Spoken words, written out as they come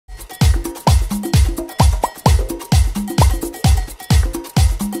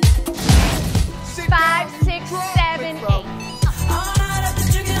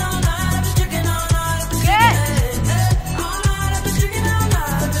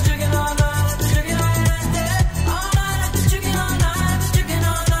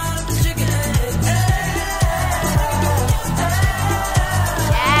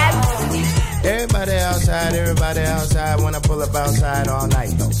everybody outside when I pull up outside all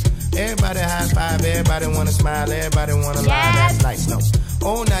night, no. Everybody high five, everybody wanna smile, everybody wanna lie, that's nice, no.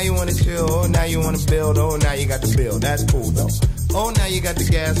 Oh, now you wanna chill, oh, now you wanna build, oh, now you got the bill, that's cool, though. Oh, now you got the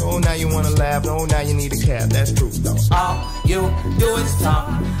gas, oh, now you wanna laugh, oh, now you need a cab, that's true, though. All you do is talk,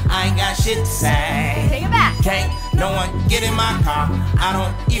 I ain't got shit to say. Take it back. Can't no one get in my car, I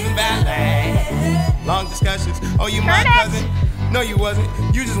don't even valet. Long discussions, oh, you my cousin? No, you wasn't.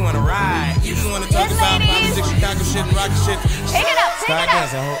 You just wanna ride. You just wanna talk about politics, Chicago shit, and rocket shit. Take it up, take it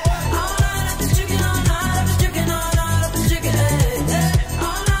up.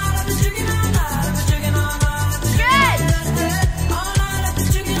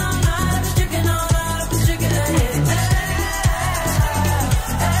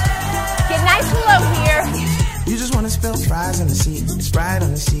 Dancing, spill fries on the seat, Sprite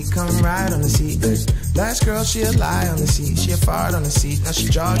on the seat, come ride on the seat. Last girl, she a lie on the seat, she a fart on the seat, now she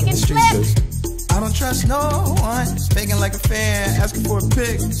jogging the street. I don't trust no one, faking like a fan, asking for a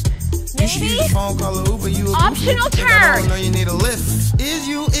pic. You should use a phone, call a Uber, you a optional turn. I don't know you need a lift. Is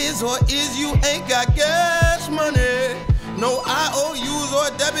you is or is you ain't got gas money? No IOUs or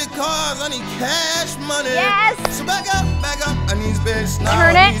debit cards, I need cash money. Yes. So back up, I need space now.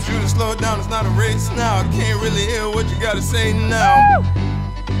 Turn I it. need you to slow down, it's not a race now. I can't really hear what you gotta say now. Woo.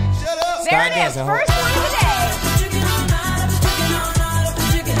 Shut up. There it is, first one of the day.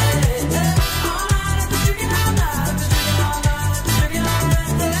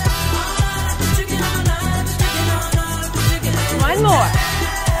 One more.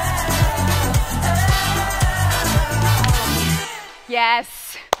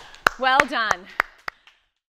 Yes, well done.